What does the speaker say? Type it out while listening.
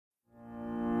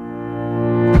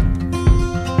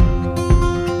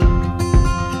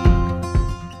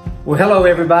Well, hello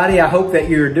everybody. I hope that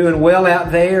you're doing well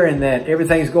out there and that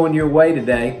everything's going your way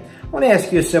today. I want to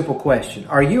ask you a simple question.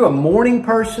 Are you a morning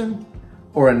person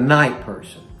or a night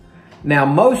person? Now,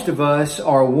 most of us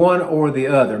are one or the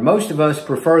other. Most of us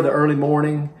prefer the early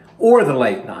morning or the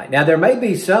late night. Now, there may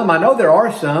be some, I know there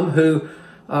are some who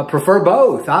prefer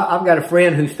both. I've got a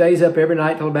friend who stays up every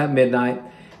night till about midnight,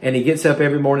 and he gets up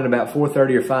every morning about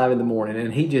 4:30 or 5 in the morning,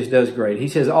 and he just does great. He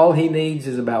says all he needs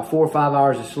is about 4 or 5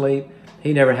 hours of sleep.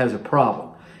 He never has a problem.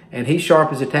 And he's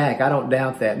sharp as a tack. I don't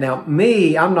doubt that. Now,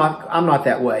 me, I'm not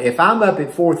that way. If I'm up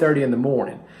at 4:30 in the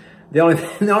morning, the only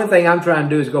thing I'm trying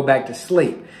to do is go back to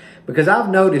sleep. Because I've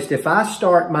noticed if I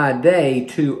start my day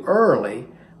too early,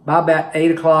 by about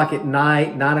 8 o'clock at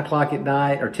night, 9 o'clock at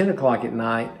night, or 10 o'clock at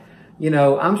night,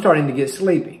 I'm starting to get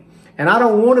sleepy. And I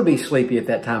don't want to be sleepy at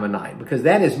that time of night because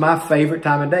that is my favorite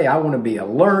time of day. I want to be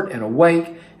alert and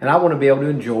awake, and I want to be able to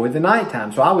enjoy the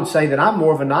nighttime. So I would say that I'm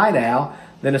more of a night owl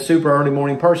than a super early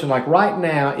morning person. Like right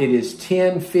now, it is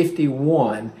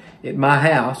 10:51 at my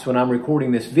house when I'm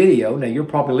recording this video. Now, you're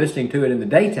probably listening to it in the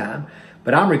daytime,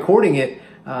 but I'm recording it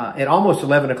at almost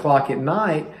 11 o'clock at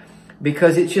night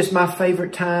because it's just my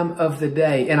favorite time of the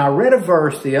day. And I read a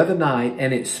verse the other night,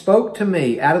 and it spoke to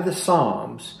me out of the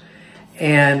Psalms,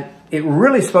 and it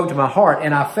really spoke to my heart.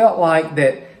 And I felt like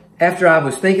that after I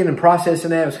was thinking and processing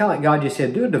that, it was kind of like God just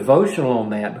said, do a devotional on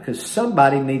that because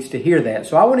somebody needs to hear that.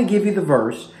 So I want to give you the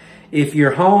verse. If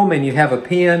you're home and you have a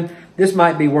pen, this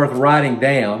might be worth writing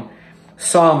down.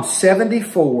 Psalm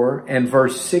 74 and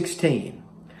verse 16.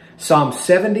 Psalm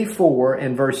 74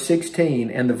 and verse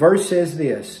 16. And the verse says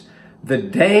this, the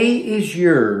day is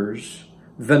yours,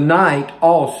 the night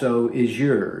also is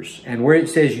yours. And where it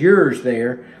says yours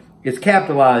there, it's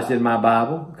capitalized in my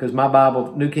Bible because my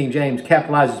Bible, New King James,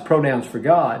 capitalizes pronouns for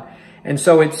God. And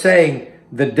so it's saying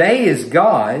the day is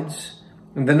God's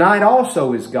and the night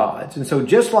also is God's. And so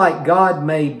just like God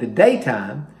made the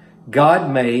daytime,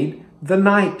 God made the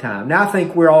nighttime. Now, I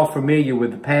think we're all familiar with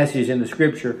the passages in the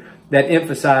Scripture that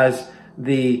emphasize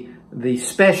the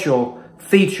special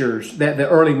features that the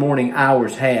early morning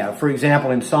hours have. For example,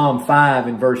 in Psalm 5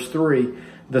 and verse 3,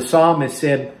 the psalmist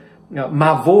said,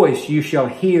 my voice you shall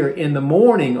hear in the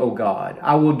morning, O God.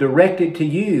 I will direct it to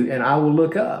you and I will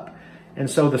look up. And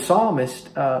so the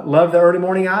psalmist loved the early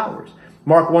morning hours.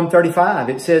 Mark 1:35,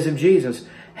 it says of Jesus,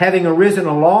 having arisen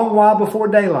a long while before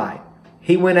daylight,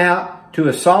 he went out to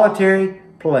a solitary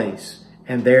place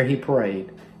and there he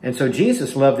prayed. And so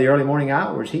Jesus loved the early morning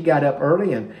hours. He got up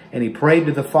early and he prayed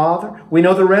to the Father. We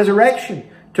know the resurrection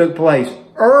took place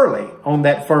early on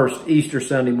that first Easter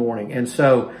Sunday morning. And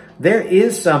so there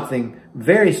is something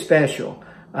very special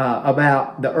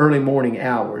about the early morning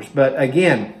hours. But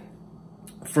again,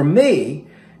 for me,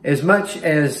 as much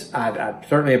as I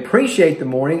certainly appreciate the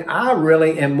morning, I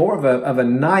really am more of a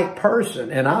night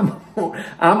person. And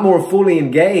I'm more fully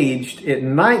engaged at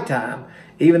nighttime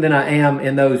even than I am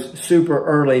in those super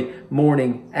early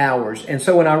morning hours. And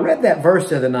so when I read that verse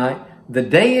the other night, the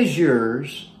day is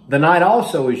yours, the night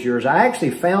also is yours. I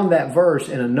actually found that verse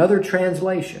in another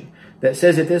translation that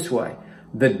says it this way.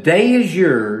 The day is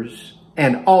yours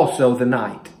and also the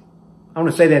night. I want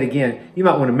to say that again. You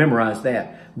might want to memorize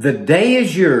that. The day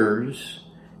is yours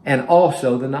and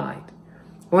also the night.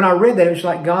 When I read that, it was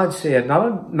like God said,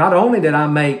 not only did I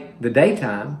make the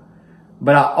daytime,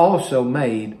 but I also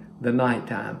made the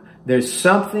nighttime. There's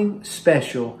something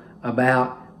special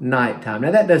about nighttime.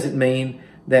 Now, that doesn't mean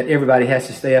that everybody has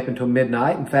to stay up until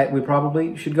midnight. In fact, we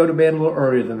probably should go to bed a little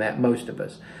earlier than that, most of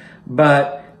us.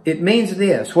 But it means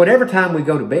this, whatever time we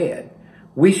go to bed,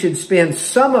 we should spend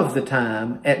some of the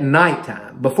time at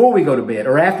nighttime, before we go to bed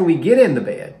or after we get in the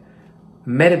bed,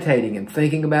 meditating and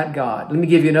thinking about God. Let me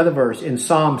give you another verse. In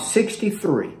Psalm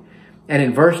 63 and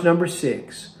in verse number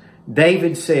 6,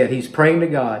 David said, he's praying to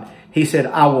God, he said,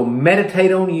 I will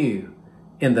meditate on you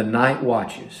in the night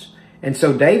watches. And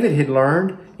so David had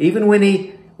learned, even when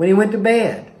he went to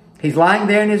bed, he's lying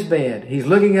there in his bed, he's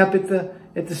looking up at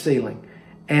the ceiling,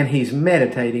 and he's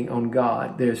meditating on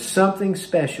God. There's something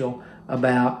special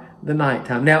about the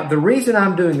nighttime. Now, the reason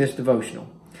I'm doing this devotional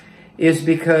is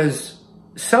because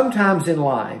sometimes in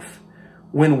life,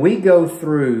 when we go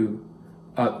through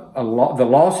the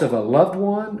loss of a loved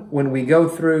one, when we go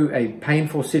through a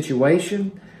painful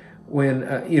situation, when,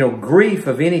 grief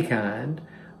of any kind,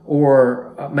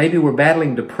 or maybe we're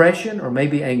battling depression, or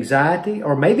maybe anxiety,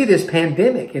 or maybe this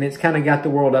pandemic, and it's kind of got the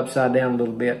world upside down a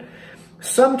little bit.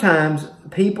 Sometimes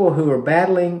people who are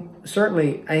battling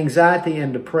certainly anxiety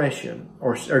and depression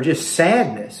or just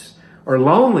sadness or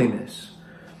loneliness,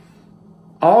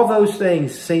 all those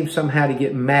things seem somehow to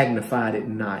get magnified at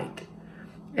night.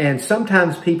 And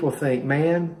sometimes people think,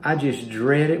 man, I just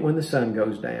dread it when the sun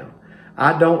goes down.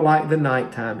 I don't like the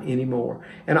nighttime anymore.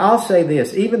 And I'll say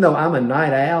this, even though I'm a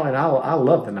night owl and I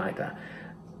love the nighttime,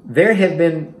 there have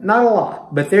been, not a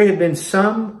lot, but there have been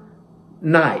some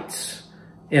nights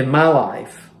in my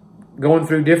life, going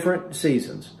through different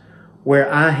seasons,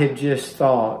 where I have just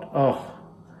thought, oh,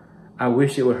 I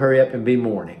wish it would hurry up and be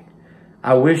morning.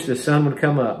 I wish the sun would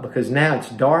come up, because now it's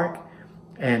dark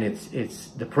and it's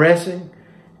depressing.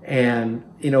 And,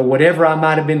 whatever I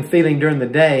might have been feeling during the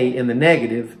day in the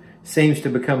negative seems to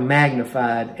become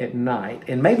magnified at night.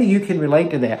 And maybe you can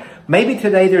relate to that. Maybe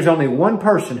today there's only one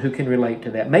person who can relate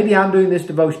to that. Maybe I'm doing this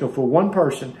devotional for one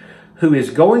person who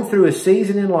is going through a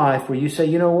season in life where you say,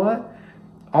 you know what?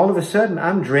 All of a sudden,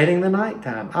 I'm dreading the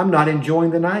nighttime. I'm not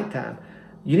enjoying the nighttime.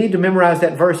 You need to memorize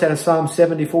that verse out of Psalm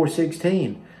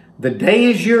 74:16. The day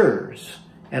is yours,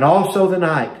 and also the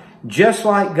night. Just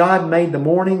like God made the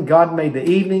morning, God made the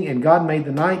evening, and God made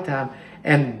the nighttime.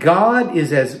 And God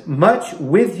is as much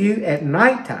with you at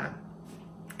nighttime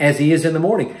as He is in the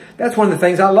morning. That's one of the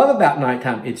things I love about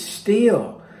nighttime. It's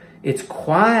still. It's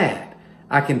quiet.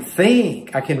 I can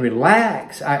think. I can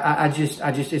relax.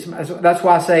 That's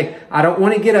why I say I don't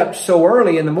want to get up so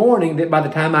early in the morning that by the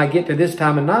time I get to this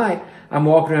time of night, I'm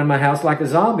walking around my house like a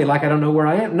zombie, like I don't know where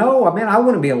I am. No, man, I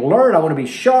want to be alert. I want to be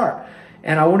sharp.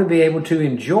 And I want to be able to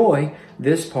enjoy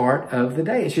this part of the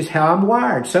day. It's just how I'm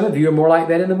wired. Some of you are more like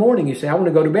that in the morning. You say, I want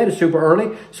to go to bed super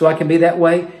early so I can be that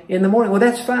way in the morning. Well,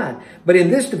 that's fine. But in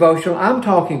this devotional, I'm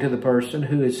talking to the person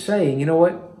who is saying, you know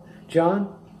what,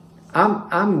 John?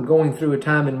 I'm going through a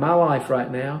time in my life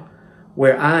right now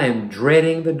where I am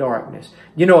dreading the darkness.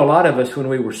 A lot of us when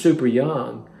we were super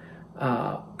young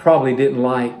probably didn't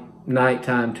like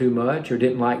nighttime too much, or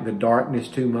didn't like the darkness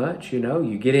too much.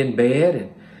 You get in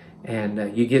bed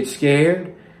and you get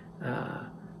scared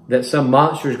that some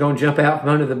monster is going to jump out from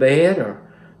under the bed,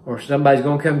 or somebody's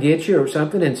going to come get you or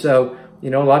something. And so, a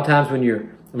lot of times when you're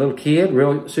a little kid,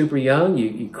 real super young,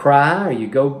 you cry, or you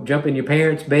go jump in your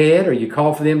parents' bed, or you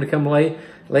call for them to come lie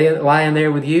in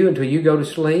there with you until you go to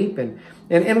sleep.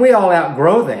 And we all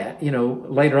outgrow that,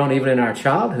 later on, even in our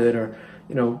childhood, or,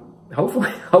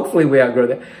 hopefully we outgrow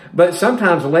that. But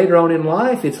sometimes later on in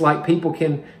life, it's like people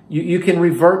you can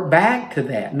revert back to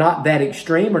that, not that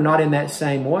extreme or not in that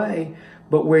same way,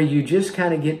 but where you just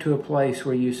kind of get to a place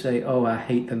where you say, oh, I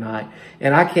hate the night.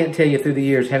 And I can't tell you through the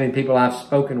years, having people I've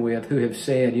spoken with who have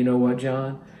said, you know what,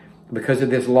 John, because of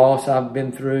this loss I've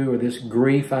been through, or this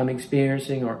grief I'm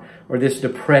experiencing, or this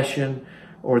depression,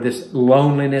 or this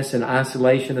loneliness and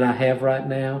isolation that I have right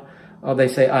now, oh, they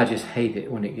say, I just hate it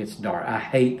when it gets dark. I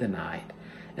hate the night.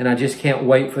 And I just can't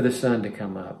wait for the sun to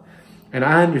come up. And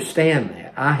I understand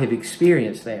that. I have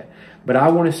experienced that. But I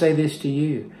want to say this to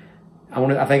you.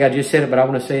 I think I just said it, but I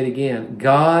want to say it again.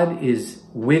 God is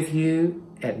with you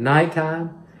at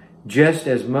nighttime just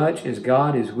as much as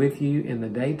God is with you in the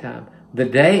daytime. The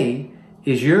day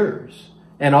is yours,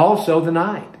 and also the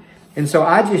night. And so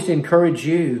I just encourage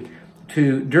you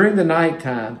to, during the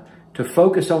nighttime, to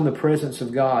focus on the presence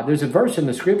of God. There's a verse in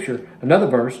the scripture, another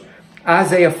verse,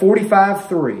 Isaiah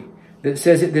 45:3, that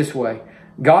says it this way.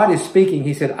 God is speaking.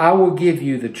 He said, I will give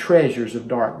you the treasures of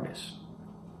darkness.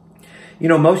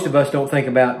 Most of us don't think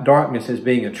about darkness as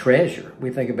being a treasure.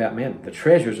 We think about, man, the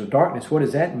treasures of darkness. What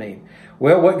does that mean?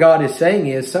 Well, what God is saying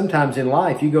is sometimes in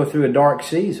life you go through a dark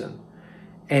season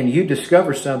and you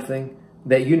discover something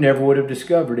that you never would have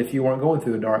discovered if you weren't going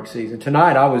through a dark season.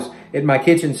 Tonight I was at my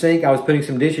kitchen sink. I was putting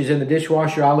some dishes in the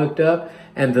dishwasher. I looked up,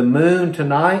 and the moon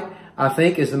tonight, I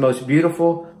think, is the most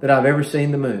beautiful that I've ever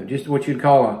seen the moon. Just what you'd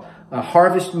call a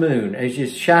harvest moon. It's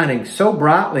just shining so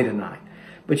brightly tonight.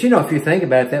 But if you think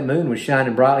about it, that moon was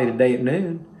shining brightly today at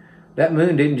noon. That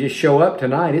moon didn't just show up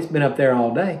tonight. It's been up there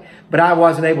all day. But I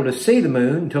wasn't able to see the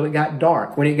moon until it got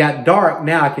dark. When it got dark,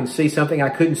 now I can see something I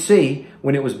couldn't see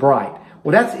when it was bright.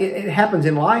 Well, it happens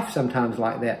in life sometimes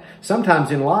like that.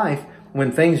 Sometimes in life,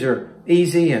 when things are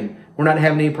easy and we're not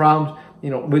having any problems,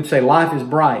 we'd say life is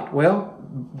bright. Well,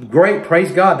 great,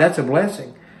 praise God, that's a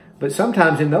blessing. But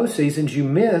sometimes in those seasons, you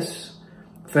miss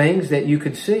things that you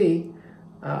could see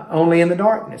only in the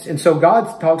darkness. And so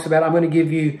God talks about, I'm going to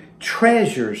give you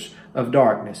treasures of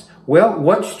darkness. Well,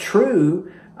 what's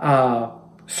true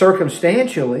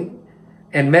circumstantially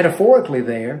and metaphorically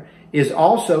there is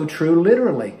also true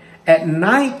literally. At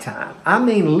nighttime, I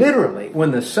mean literally, when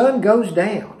the sun goes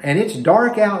down and it's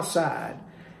dark outside,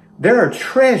 there are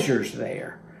treasures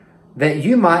there that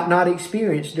you might not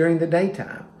experience during the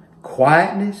daytime.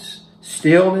 Quietness,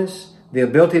 stillness, the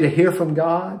ability to hear from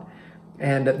God,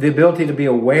 and the ability to be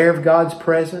aware of God's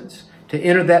presence, to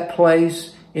enter that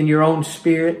place in your own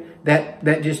spirit,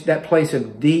 that place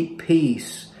of deep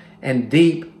peace and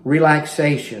deep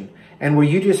relaxation and where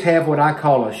you just have what I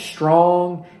call a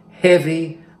strong,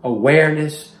 heavy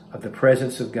awareness of the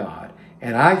presence of God.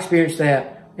 And I experience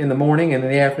that in the morning and in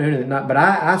the afternoon and at night, but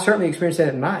I certainly experience that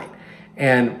at night.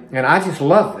 And I just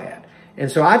love that.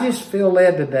 And so I just feel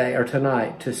led today or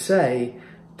tonight to say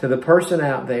to the person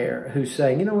out there who's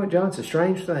saying, you know what, John, it's a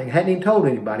strange thing. I hadn't even told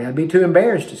anybody. I'd be too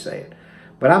embarrassed to say it.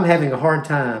 But I'm having a hard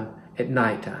time at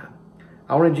nighttime.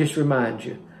 I want to just remind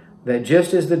you that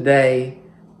just as the day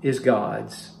is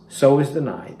God's, so is the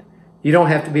night. You don't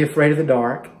have to be afraid of the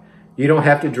dark. You don't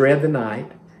have to dread the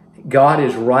night. God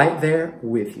is right there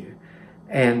with you.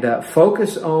 And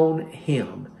focus on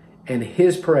Him and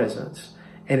His presence.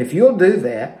 And if you'll do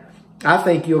that, I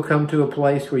think you'll come to a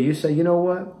place where you say, you know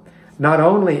what? Not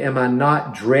only am I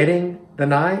not dreading the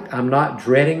night, I'm not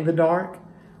dreading the dark,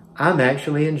 I'm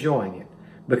actually enjoying it.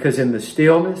 Because in the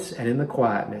stillness and in the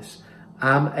quietness,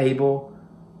 I'm able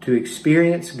to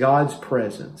experience God's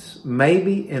presence,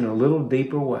 maybe in a little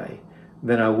deeper way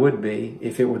than I would be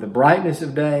if it were the brightness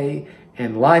of day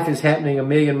and life is happening a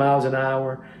million miles an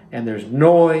hour and there's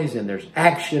noise and there's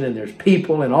action and there's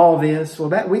people and all this. Well,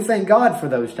 that we thank God for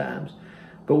those times.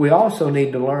 But we also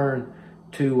need to learn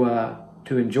to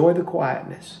enjoy the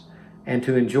quietness and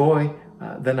to enjoy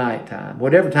the nighttime.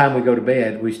 Whatever time we go to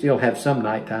bed, we still have some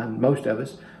nighttime, most of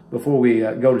us, before we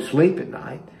go to sleep at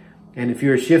night. And if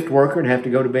you're a shift worker and have to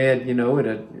go to bed, you know, at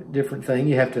a different thing,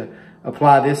 you have to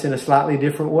apply this in a slightly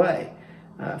different way.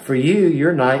 For you,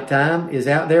 your nighttime is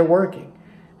out there working.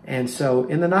 And so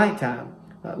in the nighttime,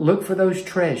 look for those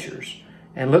treasures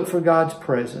and look for God's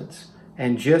presence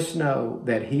and just know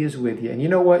that He is with you. And you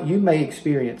know what? You may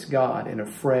experience God in a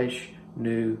fresh,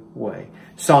 new way.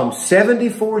 Psalm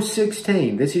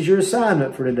 74:16. This is your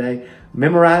assignment for today.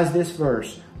 Memorize this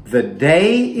verse. The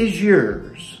day is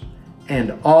yours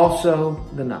and also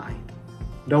the night.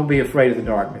 Don't be afraid of the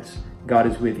darkness. God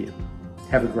is with you.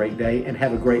 Have a great day and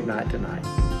have a great night tonight.